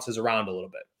that bounces around a little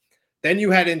bit. Then you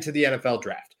head into the NFL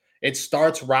draft. It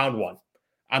starts round 1.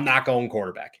 I'm not going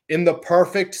quarterback. In the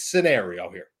perfect scenario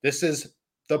here, this is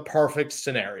the perfect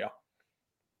scenario.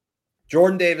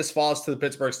 Jordan Davis falls to the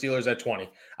Pittsburgh Steelers at 20.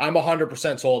 I'm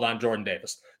 100% sold on Jordan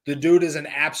Davis. The dude is an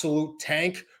absolute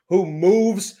tank who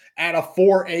moves at a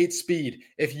 4.8 speed.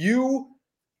 If you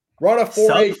run a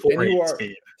 4.8 and you are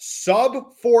sub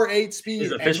 4.8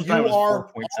 speed and you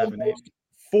are almost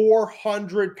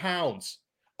 400 pounds,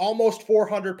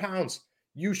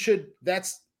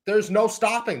 there's no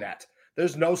stopping that.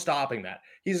 There's no stopping that.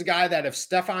 He's a guy that if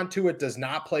Stephon Tuitt does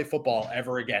not play football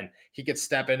ever again, he could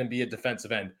step in and be a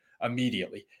defensive end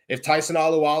immediately. If Tyson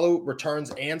Alualu returns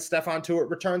and Stephon Tuitt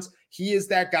returns, he is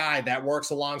that guy that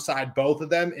works alongside both of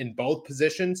them in both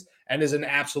positions and is an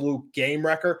absolute game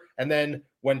wrecker. And then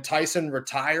when Tyson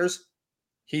retires,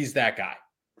 he's that guy.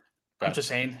 I'm just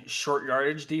saying, short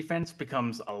yardage defense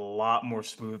becomes a lot more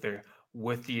smoother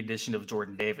with the addition of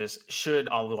Jordan Davis. Should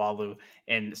Alu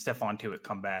and Stephon Tuitt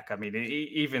come back? I mean,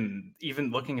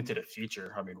 even looking into the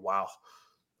future, I mean, wow.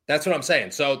 That's what I'm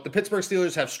saying. So the Pittsburgh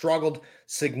Steelers have struggled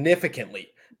significantly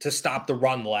to stop the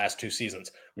run the last 2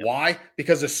 seasons. Yep. Why?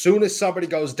 Because as soon as somebody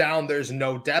goes down, there's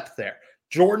no depth there.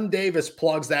 Jordan Davis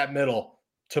plugs that middle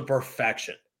to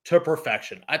perfection.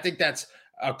 I think that's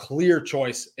a clear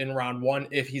choice in round 1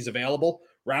 if he's available.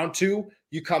 Round 2,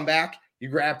 you come back, you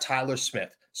grab Tyler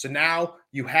Smith. So now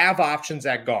you have options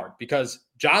at guard because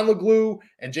John LeGlue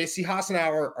and J.C.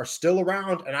 Hassenauer are still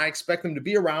around, and I expect them to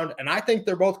be around, and I think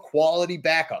they're both quality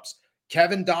backups.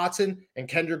 Kevin Dotson and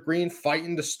Kendrick Green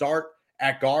fighting to start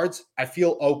at guards, I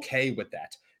feel okay with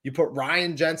that. You put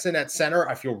Ryan Jensen at center,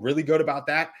 I feel really good about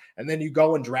that, and then you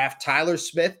go and draft Tyler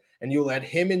Smith, and you let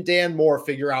him and Dan Moore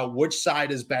figure out which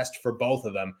side is best for both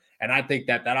of them, and I think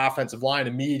that offensive line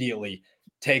immediately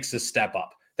takes a step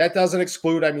up. That doesn't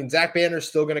exclude, I mean, Zach Banner's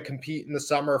still going to compete in the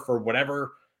summer for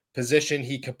whatever position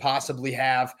he could possibly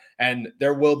have, and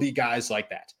there will be guys like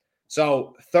that.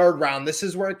 So 3rd round, this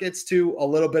is where it gets to a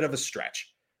little bit of a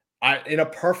stretch. In a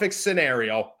perfect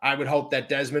scenario, I would hope that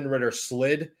Desmond Ridder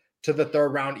slid to the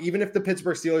 3rd round, even if the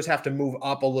Pittsburgh Steelers have to move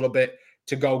up a little bit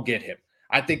to go get him.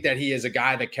 I think that he is a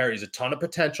guy that carries a ton of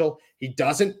potential. He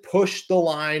doesn't push the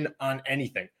line on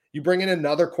anything. You bring in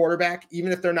another quarterback,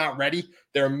 even if they're not ready,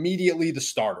 they're immediately the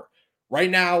starter. Right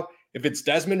now, if it's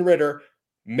Desmond Ridder,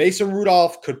 Mason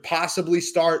Rudolph could possibly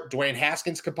start. Dwayne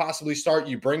Haskins could possibly start.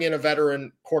 You bring in a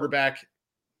veteran quarterback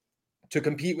to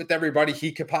compete with everybody.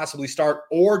 He could possibly start.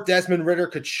 Or Desmond Ridder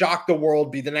could shock the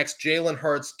world, be the next Jalen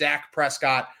Hurts, Dak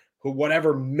Prescott, who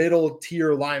whatever middle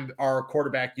tier line or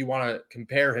quarterback you want to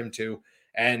compare him to,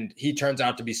 and he turns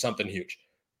out to be something huge.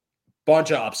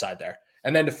 Bunch of upside there.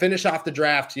 And then to finish off the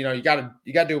draft, you got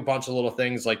to do a bunch of little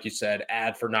things, like you said,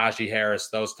 add for Najee Harris,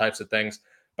 those types of things.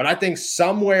 But I think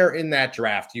somewhere in that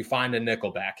draft, you find a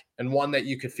nickelback and one that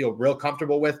you could feel real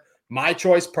comfortable with. My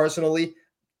choice personally,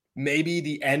 maybe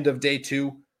the end of day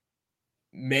 2,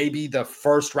 maybe the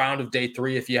first round of day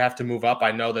 3 if you have to move up.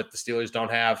 I know that the Steelers don't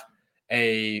have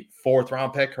a 4th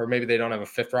round pick, or maybe they don't have a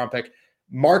 5th round pick.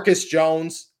 Marcus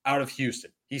Jones out of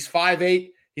Houston. He's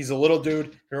 5'8". He's a little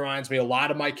dude. He reminds me a lot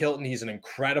of Mike Hilton. He's an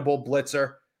incredible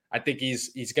blitzer. I think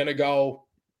he's going to go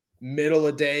middle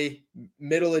of day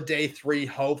 3,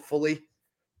 hopefully.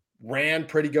 Ran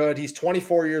pretty good. He's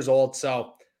 24 years old,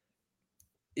 so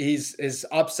his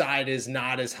upside is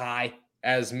not as high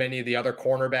as many of the other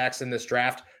cornerbacks in this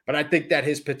draft, but I think that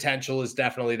his potential is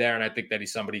definitely there, and I think that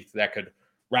he's somebody that could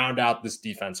round out this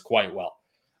defense quite well.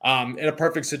 In a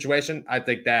perfect situation, I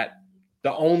think that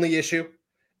the only issue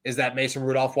is that Mason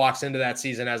Rudolph walks into that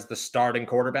season as the starting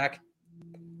quarterback.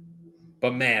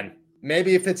 But man,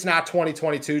 maybe if it's not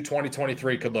 2022,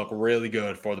 2023 could look really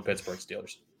good for the Pittsburgh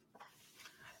Steelers.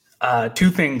 2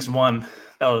 things. One,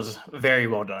 that was very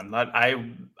well done.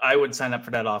 I would sign up for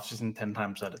that offseason 10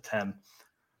 times out of 10.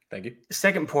 Thank you.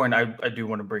 Second point I do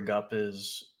want to bring up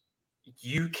is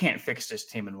you can't fix this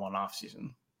team in one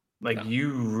offseason. No.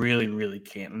 You really, really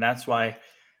can't. And that's why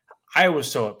I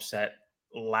was so upset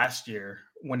last year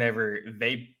whenever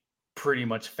they pretty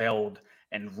much failed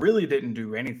and really didn't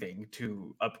do anything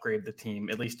to upgrade the team,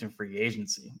 at least in free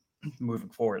agency, moving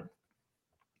forward.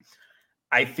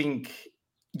 I think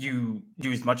you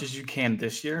do as much as you can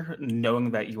this year,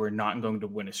 knowing that you are not going to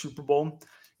win a Super Bowl.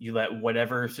 You let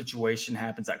whatever situation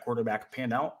happens at quarterback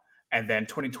pan out. And then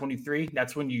 2023,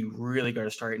 that's when you really got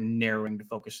to start narrowing the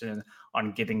focus in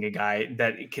on getting a guy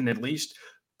that can at least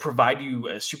provide you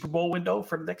a Super Bowl window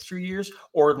for the next few years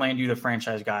or land you the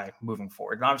franchise guy moving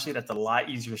forward. And obviously that's a lot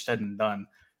easier said than done.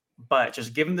 But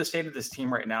just given the state of this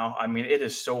team right now, I mean, it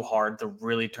is so hard to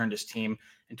really turn this team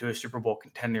into a Super Bowl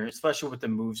contender, especially with the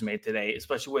moves made today,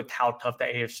 especially with how tough the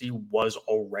AFC was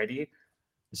already.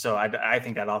 So I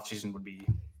think that offseason would be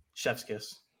chef's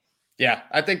kiss. Yeah,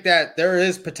 I think that there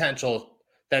is potential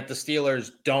that the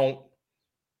Steelers don't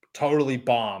totally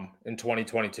bomb in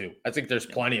 2022. I think there's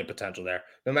plenty of potential there,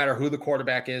 no matter who the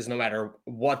quarterback is, no matter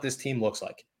what this team looks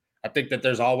like. I think that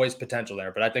there's always potential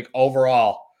there. But I think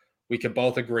overall, we can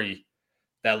both agree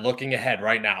that looking ahead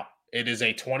right now, it is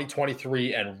a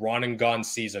 2023 and run and gun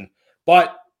season.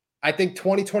 But I think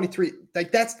 2023,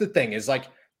 that's the thing, is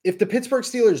if the Pittsburgh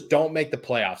Steelers don't make the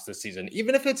playoffs this season,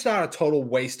 even if it's not a total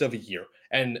waste of a year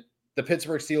and the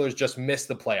Pittsburgh Steelers just miss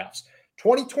the playoffs,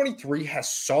 2023 has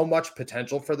so much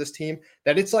potential for this team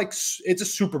that it's a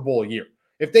Super Bowl year.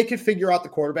 If they could figure out the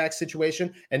quarterback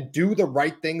situation and do the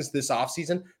right things this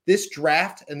offseason, this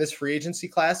draft and this free agency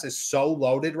class is so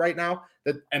loaded right now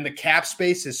and the cap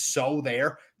space is so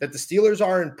there that the Steelers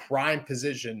are in prime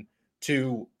position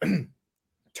to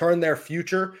turn their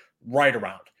future right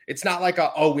around. It's not like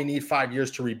we need 5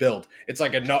 years to rebuild. It's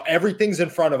like no, everything's in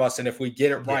front of us. And if we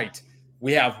get it right,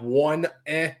 we have one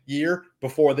year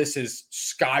before this is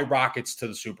skyrockets to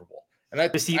the Super Bowl. And I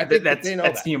think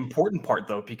that's the important part,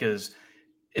 though, because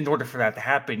in order for that to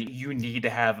happen, you need to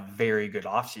have very good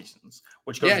off seasons,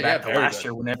 which goes back to last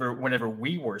year whenever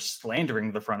we were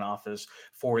slandering the front office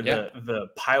for the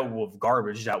pile of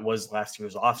garbage that was last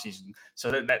year's offseason.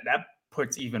 So that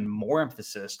puts even more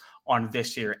emphasis on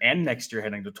this year and next year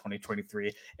heading to 2023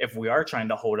 if we are trying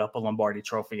to hold up a Lombardi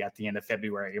trophy at the end of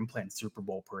February and plan Super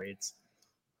Bowl parades.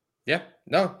 Yeah,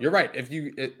 no, you're right. If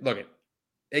you look,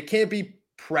 it can't be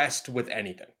pressed with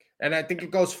anything. And I think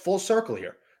it goes full circle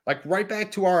here. Like right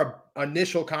back to our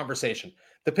initial conversation.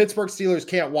 The Pittsburgh Steelers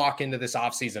can't walk into this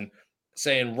offseason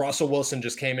saying Russell Wilson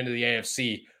just came into the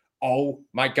AFC. Oh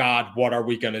my God, what are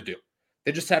we going to do?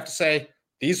 They just have to say,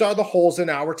 these are the holes in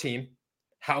our team.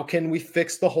 How can we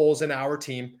fix the holes in our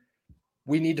team?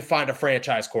 We need to find a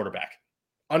franchise quarterback.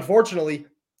 Unfortunately,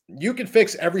 you can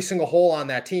fix every single hole on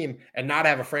that team and not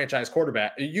have a franchise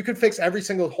quarterback. You can fix every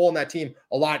single hole in that team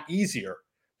a lot easier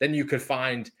than you could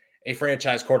find a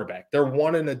franchise quarterback. They're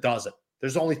 1 in a dozen.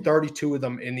 There's only 32 of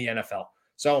them in the NFL.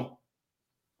 So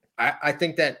I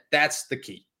think that's the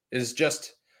key, is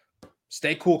just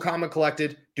stay cool, calm, and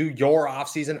collected. Do your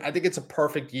offseason. I think it's a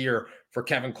perfect year for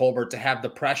Kevin Colbert to have the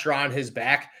pressure on his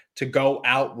back to go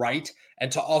outright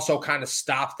and to also kind of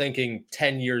stop thinking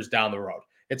 10 years down the road.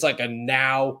 It's like a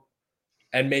now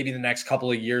and maybe the next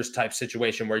couple of years type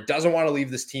situation where he doesn't want to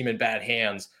leave this team in bad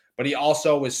hands, but he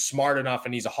also is smart enough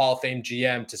and he's a Hall of Fame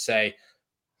GM to say,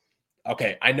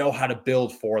 okay, I know how to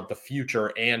build for the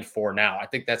future and for now. I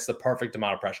think that's the perfect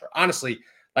amount of pressure. Honestly,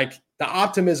 like the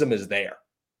optimism is there.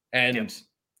 And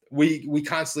we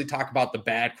constantly talk about the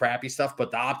bad, crappy stuff, but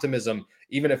the optimism,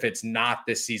 even if it's not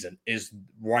this season, is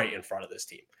right in front of this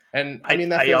team. And I mean,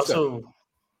 that feels good.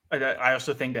 I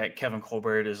also think that Kevin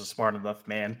Colbert is a smart enough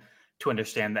man to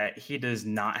understand that he does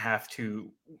not have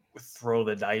to throw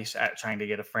the dice at trying to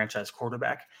get a franchise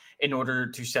quarterback in order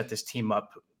to set this team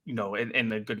up,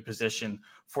 in a good position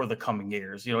for the coming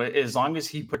years. As long as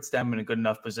he puts them in a good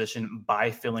enough position by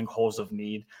filling holes of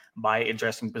need, by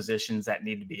addressing positions that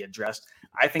need to be addressed,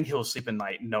 I think he'll sleep at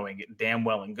night knowing it damn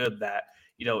well and good that,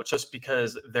 just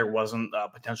because there wasn't a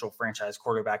potential franchise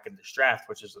quarterback in this draft,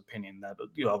 which is an opinion that,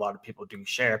 a lot of people do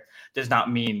share, does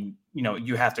not mean,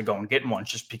 you have to go and get one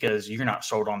just because you're not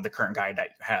sold on the current guy that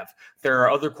you have. There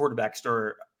are other quarterbacks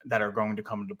that are going to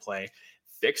come into play.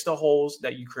 Fix the holes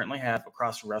that you currently have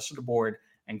across the rest of the board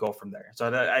and go from there.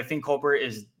 So I think Colbert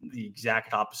is the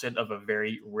exact opposite of a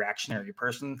very reactionary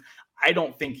person. I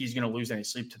don't think he's going to lose any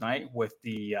sleep tonight with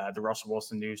the Russell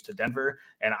Wilson news to Denver.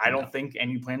 And I don't think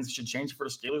any plans should change for the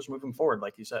Steelers moving forward,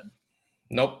 like you said.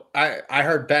 Nope. I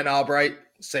heard Ben Albright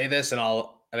say this, and I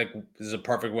think this is a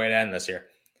perfect way to end this here.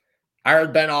 I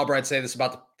heard Ben Albright say this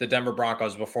about the Denver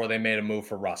Broncos before they made a move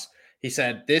for Russ. He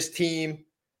said, this team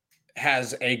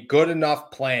has a good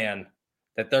enough plan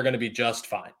that they're going to be just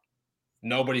fine.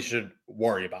 Nobody should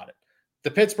worry about it.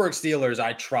 The Pittsburgh Steelers,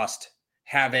 I trust,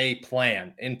 have a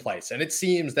plan in place. And it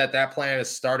seems that plan is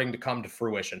starting to come to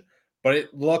fruition. But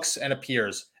it looks and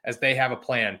appears as they have a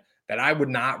plan that I would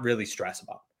not really stress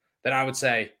about. That I would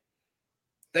say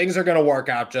things are going to work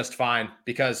out just fine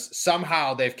because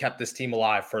somehow they've kept this team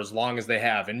alive for as long as they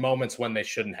have in moments when they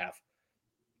shouldn't have.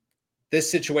 This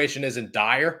situation isn't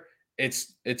dire.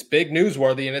 It's big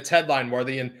newsworthy and it's headline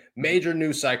worthy, and major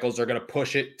news cycles are going to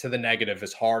push it to the negative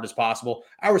as hard as possible,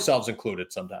 ourselves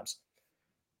included sometimes.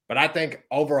 But I think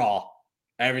overall,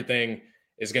 everything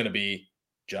is going to be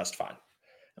just fine.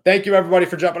 Thank you, everybody,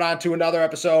 for jumping on to another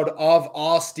episode of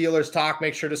All Steelers Talk.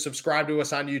 Make sure to subscribe to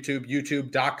us on YouTube,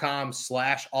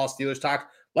 youtube.com/All Steelers Talk.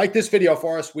 Like this video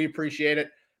for us. We appreciate it.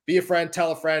 Be a friend,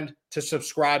 tell a friend to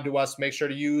subscribe to us. Make sure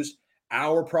to use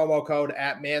our promo code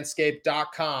at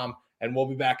manscaped.com, and we'll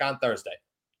be back on Thursday.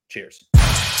 Cheers.